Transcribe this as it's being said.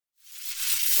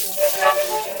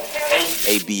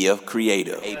ABF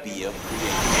Creative.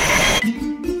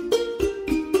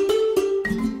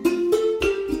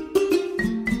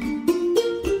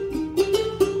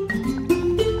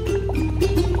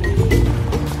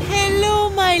 Hello,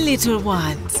 my little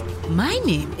ones. My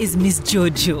name is Miss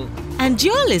Jojo, and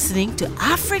you're listening to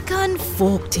African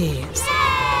Folk Tales.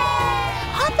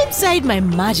 Hop inside my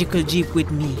magical jeep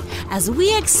with me as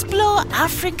we explore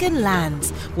African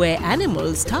lands where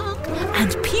animals talk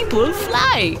and people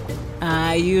fly.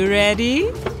 Are you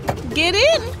ready? Get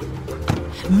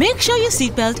in! Make sure your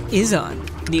seatbelt is on.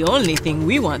 The only thing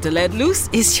we want to let loose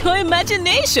is your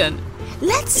imagination.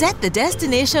 Let's set the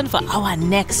destination for our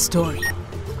next story.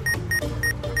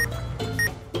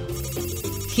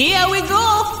 Here we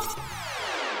go!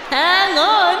 Hang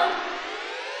on!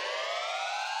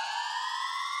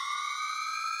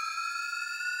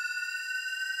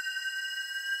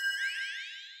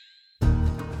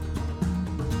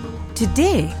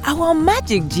 Today, our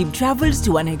magic jeep travels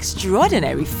to an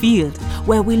extraordinary field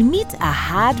where we'll meet a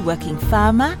hard-working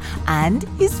farmer and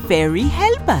his fairy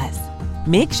helpers.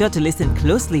 Make sure to listen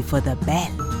closely for the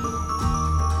bell.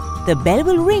 The bell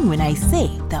will ring when I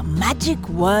say the magic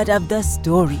word of the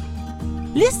story.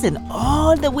 Listen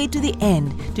all the way to the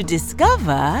end to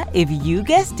discover if you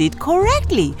guessed it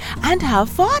correctly and have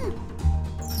fun.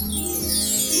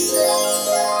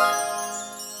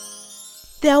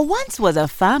 There once was a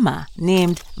farmer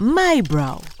named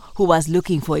Mybrow who was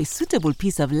looking for a suitable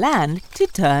piece of land to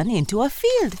turn into a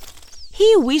field.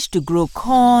 He wished to grow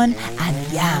corn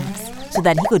and yams so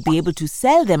that he could be able to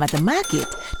sell them at the market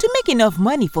to make enough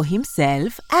money for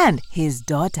himself and his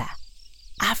daughter.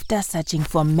 After searching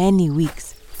for many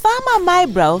weeks, Farmer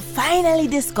Mybrow finally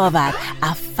discovered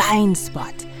a fine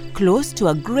spot close to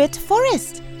a great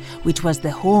forest, which was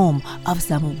the home of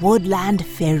some woodland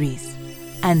fairies.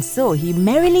 And so he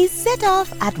merrily set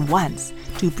off at once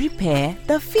to prepare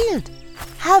the field.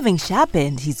 Having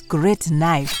sharpened his great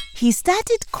knife, he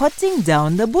started cutting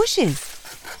down the bushes.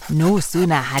 No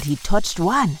sooner had he touched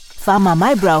one, Farmer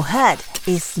Mybrow heard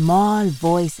a small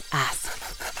voice ask,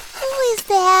 "Who is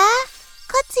there,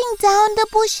 cutting down the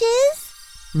bushes?"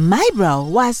 Mybrow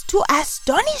was too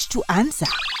astonished to answer.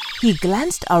 He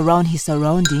glanced around his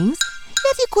surroundings,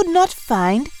 yet he could not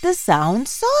find the sound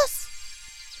source.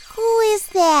 "Who is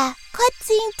there,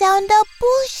 cutting down the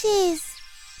bushes?"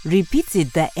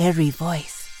 repeated the airy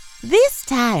voice. This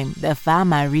time, the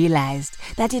farmer realized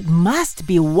that it must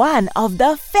be one of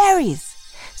the fairies.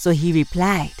 So he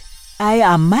replied, "I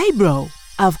am Mybrow.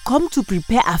 I've come to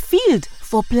prepare a field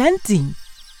for planting."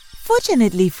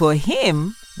 Fortunately for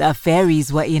him, the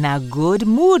fairies were in a good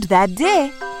mood that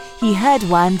day. He heard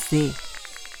one say,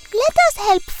 "Let us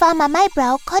help Farmer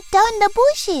Mybrow cut down the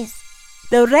bushes."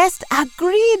 The rest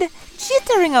agreed,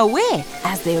 chittering away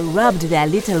as they rubbed their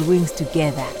little wings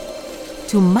together.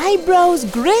 To Mybrow's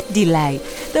great delight,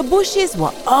 the bushes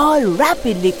were all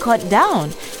rapidly cut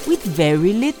down with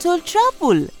very little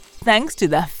trouble, thanks to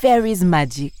the fairy's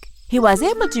magic. He was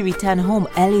able to return home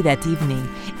early that evening,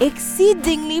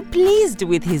 exceedingly pleased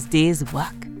with his day's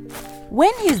work.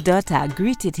 When his daughter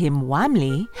greeted him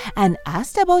warmly and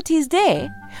asked about his day,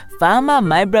 Farmer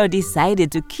Mybrow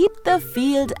decided to keep the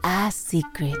field a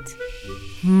secret.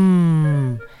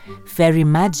 Fairy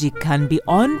magic can be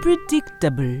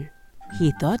unpredictable,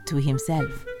 he thought to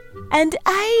himself. And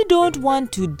I don't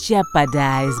want to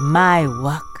jeopardize my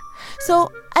work, so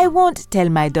I won't tell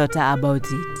my daughter about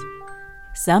it.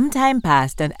 Some time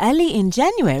passed, and early in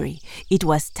January, it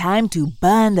was time to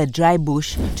burn the dry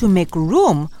bush to make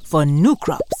room for new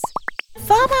crops.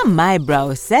 Farmer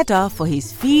Mybrow set off for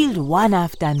his field one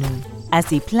afternoon as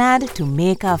he planned to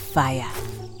make a fire.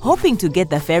 Hoping to get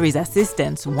the fairies'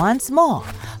 assistance once more,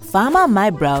 Farmer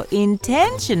Mybrow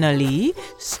intentionally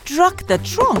struck the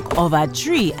trunk of a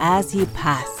tree as he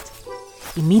passed.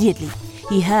 Immediately,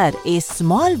 he heard a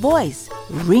small voice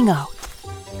ring out.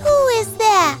 "Who is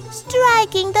there,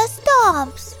 striking the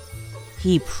stumps?"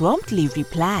 He promptly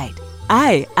replied,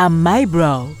 "I am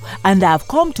Mybrow, and I've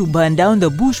come to burn down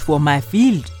the bush for my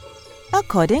field."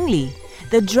 Accordingly,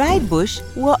 the dried bush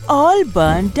were all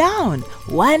burned down,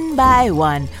 one by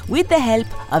one, with the help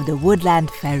of the woodland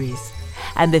fairies.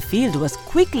 And the field was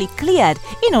quickly cleared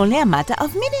in only a matter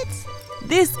of minutes.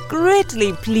 This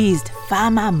greatly pleased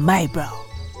Farmer Mybrow.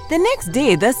 The next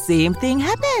day, the same thing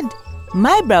happened.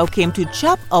 Mybrow came to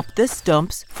chop up the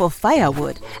stumps for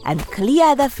firewood and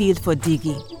clear the field for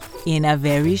digging. In a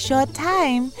very short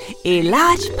time, a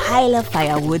large pile of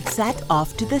firewood sat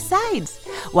off to the sides,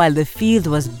 while the field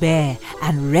was bare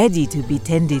and ready to be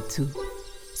tended to.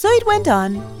 So it went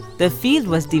on. The field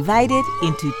was divided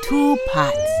into two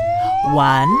parts.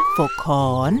 one for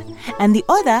corn and the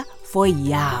other for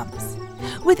yams.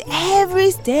 With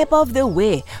every step of the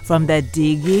way, from the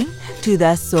digging to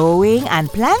the sowing and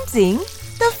planting,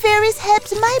 the fairies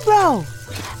helped Mybrow.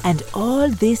 And all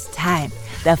this time,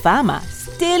 the farmer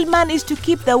still managed to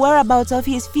keep the whereabouts of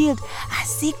his field a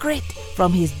secret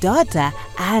from his daughter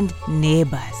and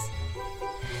neighbors.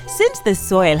 Since the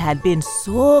soil had been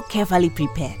so carefully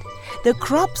prepared, the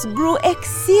crops grew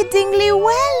exceedingly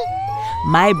well.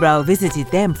 Mybrow visited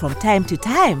them from time to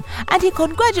time, and he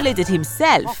congratulated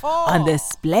himself on the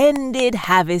splendid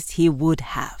harvest he would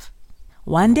have.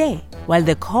 One day, while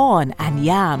the corn and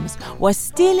yams were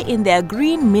still in their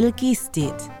green milky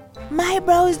state,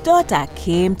 Mybrow's daughter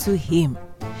came to him.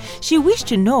 She wished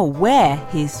to know where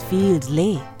his field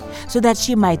lay, so that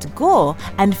she might go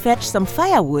and fetch some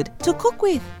firewood to cook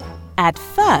with. At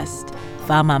first,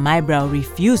 Farmer Mybrow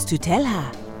refused to tell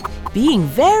her. Being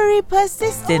very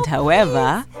persistent,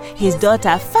 however, his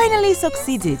daughter finally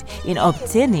succeeded in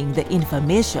obtaining the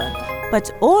information, but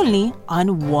only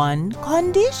on one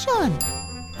condition.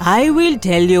 I will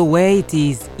tell you where it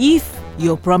is if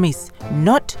you promise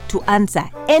not to answer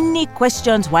any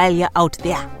questions while you're out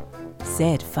there,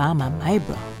 said Farmer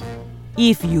Mybrow.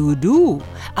 If you do,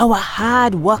 our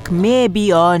hard work may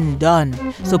be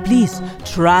undone, so please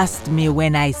trust me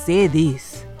when I say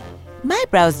this.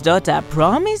 Mybrow's daughter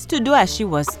promised to do as she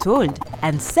was told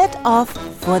and set off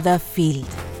for the field.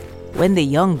 When the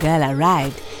young girl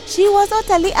arrived, she was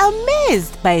utterly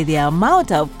amazed by the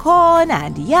amount of corn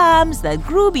and yams that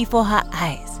grew before her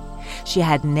eyes. She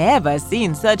had never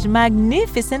seen such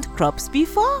magnificent crops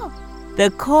before.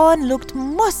 The corn looked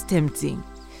most tempting,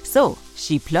 so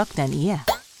she plucked an ear.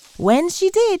 When she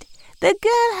did, the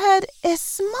girl heard a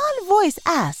small voice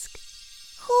ask,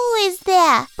 "Who is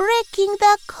there breaking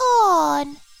the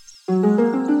corn?"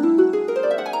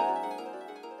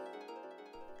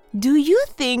 Do you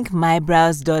think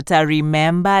Mybrow's daughter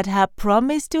remembered her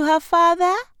promise to her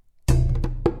father?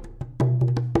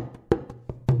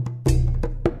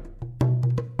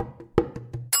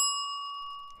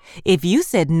 If you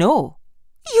said no,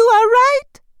 you are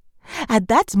right. At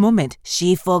that moment,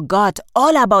 she forgot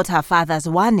all about her father's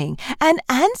warning and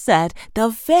answered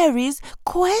the fairy's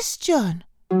question.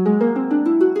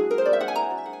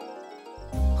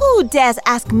 "Who dares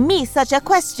ask me such a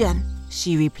question?"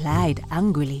 she replied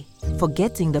angrily,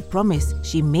 forgetting the promise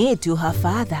she made to her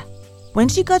father. When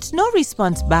she got no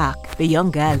response back, the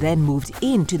young girl then moved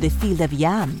into the field of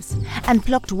yams and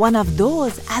plucked one of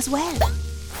those as well.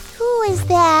 "Who is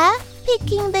there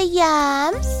picking the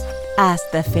yams?"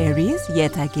 asked the fairies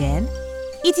yet again.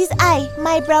 "It is I,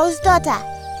 Mybrow's daughter.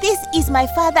 This is my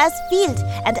father's field,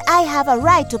 and I have a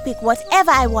right to pick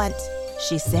whatever I want,"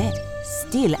 she said,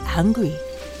 still angry.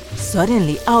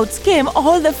 Suddenly out came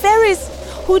all the fairies,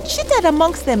 who chittered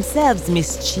amongst themselves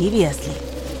mischievously.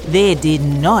 They did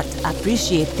not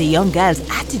appreciate the young girl's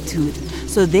attitude,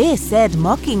 so they said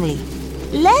mockingly,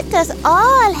 "Let us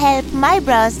all help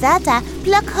Mybrow's daughter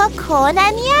pluck her corn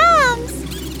and yams."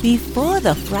 Before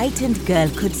the frightened girl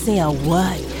could say a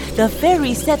word, the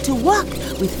fairies set to work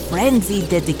with frenzied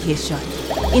dedication.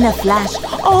 In a flash,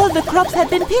 all the crops had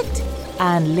been picked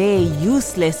and lay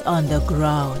useless on the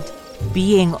ground.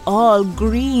 Being all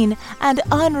green and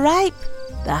unripe,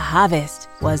 the harvest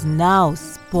was now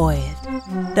spoiled.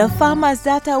 The farmer's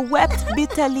daughter wept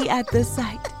bitterly at the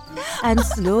sight and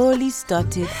slowly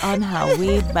started on her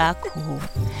way back home,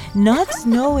 not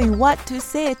knowing what to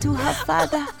say to her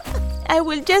father. "I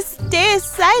will just stay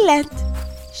silent,"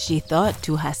 she thought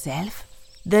to herself.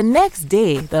 The next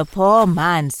day, the poor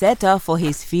man set off for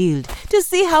his field to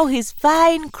see how his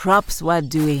fine crops were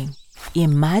doing.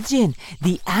 Imagine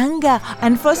the anger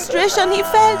and frustration he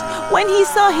felt when he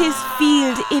saw his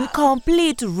field in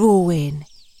complete ruin.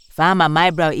 Farmer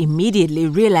Mybrow immediately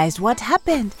realized what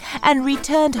happened and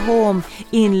returned home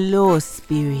in low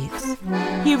spirits.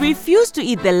 He refused to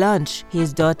eat the lunch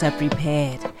his daughter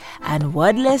prepared and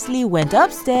wordlessly went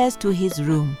upstairs to his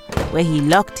room, where he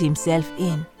locked himself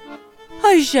in.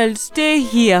 "I shall stay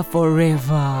here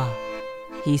forever,"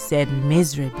 he said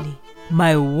miserably.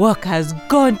 "My work has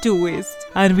gone to waste,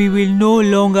 and we will no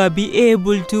longer be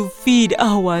able to feed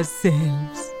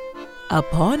ourselves."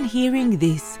 Upon hearing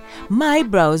this,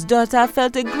 Mybrow's daughter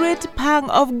felt a great pang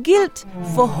of guilt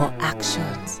for her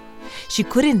actions. She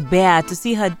couldn't bear to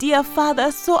see her dear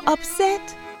father so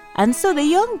upset, and so the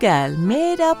young girl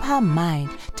made up her mind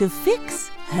to fix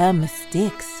her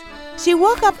mistakes. She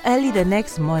woke up early the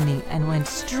next morning and went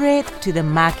straight to the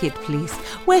marketplace,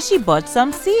 where she bought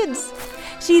some seeds.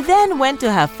 She then went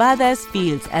to her father's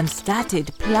fields and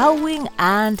started plowing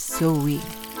and sowing.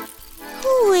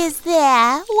 "Who is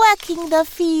there working the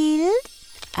field?"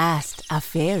 asked a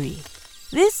fairy.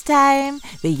 This time,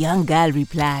 the young girl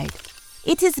replied,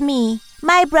 "It is me,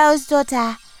 Mybrow's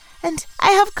daughter, and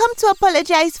I have come to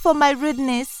apologize for my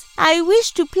rudeness. I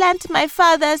wish to plant my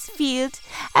father's field,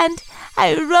 and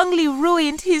I wrongly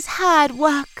ruined his hard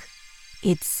work."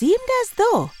 It seemed as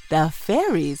though the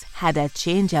fairies had a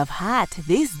change of heart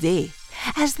this day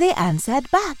as they answered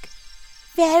back,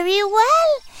 "Very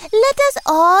well. Let us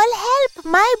all help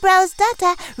Mybrow's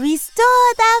daughter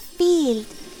restore the field."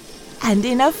 And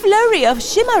in a flurry of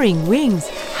shimmering wings,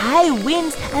 high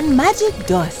winds, and magic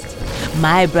dust,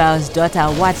 Mybrow's daughter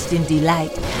watched in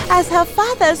delight as her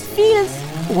father's fields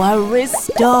were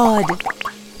restored.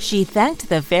 She thanked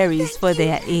the fairies for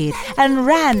their aid and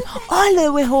ran all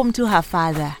the way home to her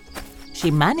father. She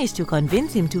managed to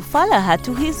convince him to follow her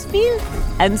to his field,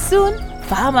 and soon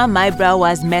Farmer Mybrow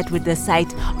was met with the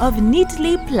sight of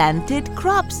neatly planted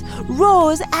crops,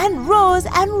 rows and rows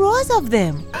and rows of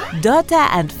them. Daughter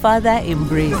and father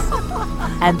embraced.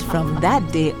 And from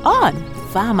that day on,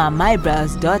 Farmer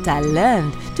Mybrow's daughter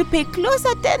learned to pay close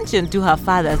attention to her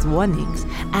father's warnings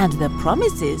and the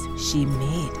promises she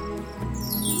made.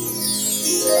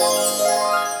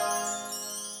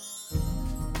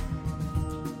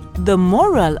 The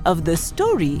moral of the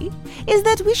story is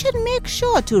that we should make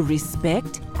sure to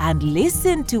respect and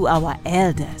listen to our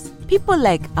elders. People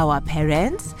like our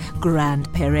parents,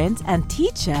 grandparents, and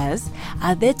teachers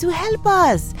are there to help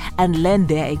us and learn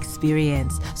their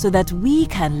experience so that we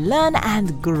can learn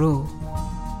and grow.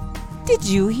 Did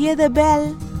you hear the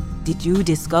bell? Did you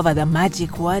discover the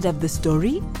magic word of the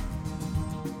story?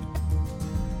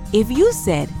 If you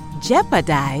said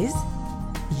jeopardize,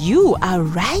 you are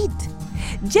right.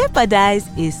 Jeopardize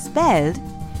is spelled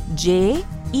Jeopardize.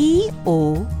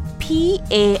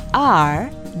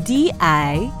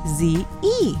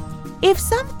 If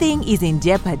something is in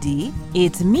jeopardy,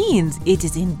 it means it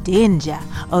is in danger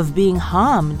of being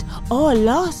harmed or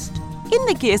lost. In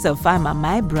the case of Farmer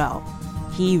Mybrow,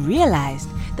 he realized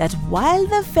that while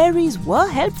the fairies were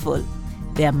helpful,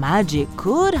 their magic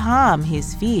could harm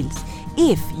his fields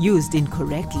if used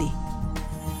incorrectly.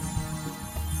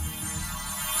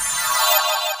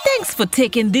 Thanks for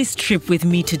taking this trip with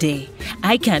me today.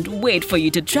 I can't wait for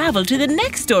you to travel to the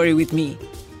next story with me.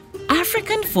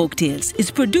 African Folktales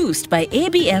is produced by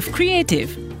ABF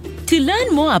Creative. To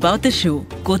learn more about the show,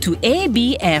 go to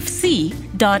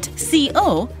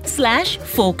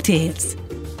abfc.co/folktales.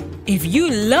 If you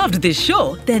loved this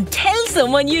show, then tell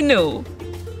someone you know.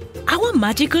 Our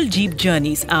magical Jeep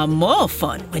journeys are more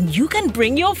fun when you can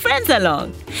bring your friends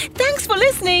along. Thanks for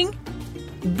listening.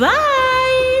 Bye!